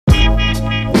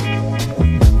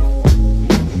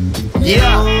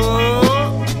Yeah.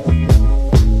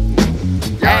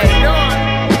 Hey.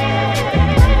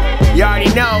 You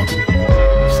already know.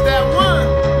 Step one.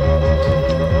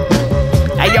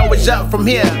 Hey, yo, what's up from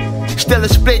here? Still a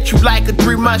split you like a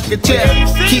Three Musketeer.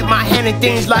 Keep my hand in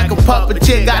things like a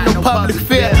puppeteer. Got no public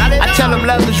fear. I tell them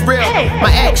love is real.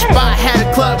 My ex spot had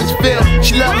a club is filled.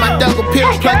 She loved my double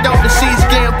pills. Plugged overseas,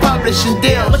 getting publishing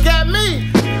deals. Look at me.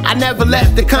 I never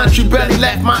left the country, barely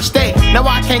left my state. Now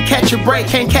I can't catch a break,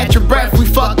 can't catch a breath. We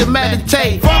fuck to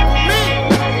meditate.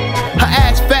 Her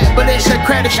ass fat, but it's her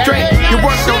credit straight. Your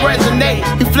work don't resonate.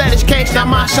 He fled his case, now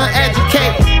my son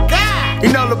educate.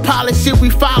 You know the policy we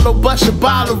follow, bust a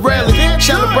bottle rarely.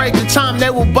 Celebrate the time they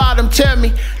will bottom tell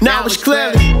me. Now it's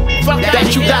clearly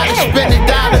that you gotta spend a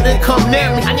dollar to come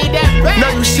near me. Know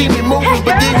you see me moving,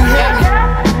 but did you hear me?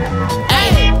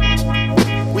 Hey,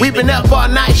 we been up all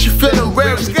night, you feeling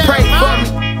real. Pray for me.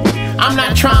 I'm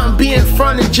not trying to be in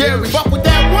front of Jerry.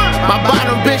 My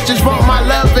bottom bitches want my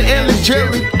love and endless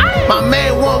jury. My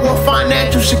main one want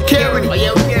financial security.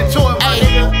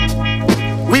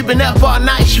 We been up all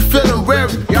night, she feeling real.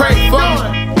 Pray for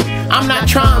me. I'm not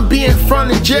trying to be in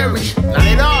front of Jerry.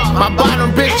 My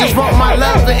bottom bitches want my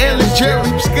love and endless jury.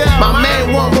 My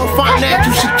main one want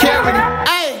financial security.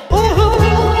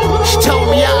 She told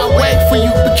me I'll wait for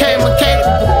you, became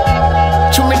incapable.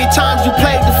 Too many times you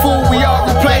played the fool, we all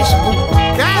replaceable.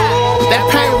 That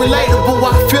pain relatable,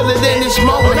 I feel it in this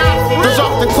moment. Doors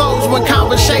often close when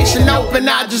conversation open,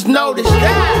 I just noticed.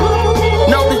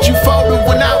 Know that you folded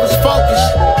when I was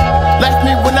focused. Left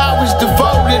me when I was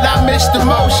devoted, I missed the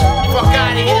motion. Fuck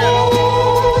out of here.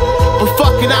 But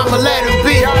fuck it, I'ma let it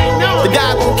be. The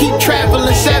guy gon' keep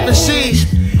traveling 7 seas.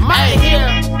 Hey,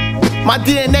 my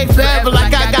DNA forever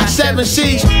like I got 7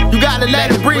 C's. You gotta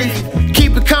let it breathe.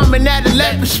 Keep it coming at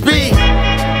 11 speed.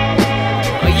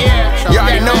 You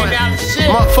already know it.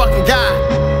 Motherfucking God.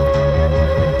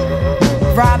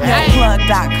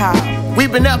 RobNoPlug.com. We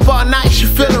been up all night, she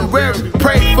feeling weary.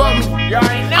 Pray for me.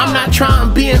 I'm not trying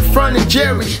to be in front of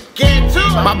Jerry.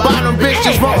 My bottom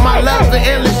bitches want my love and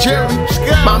endless jury.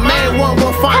 My main one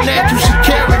want financial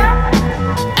security.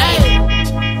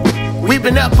 We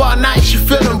been up all night, she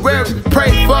feeling weary.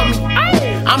 Pray for me.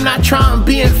 I'm not trying to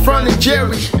be in front of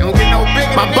Jerry.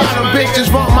 My bottom bitches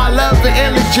want my love and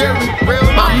endless jury.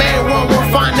 My main one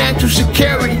want financial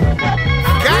security.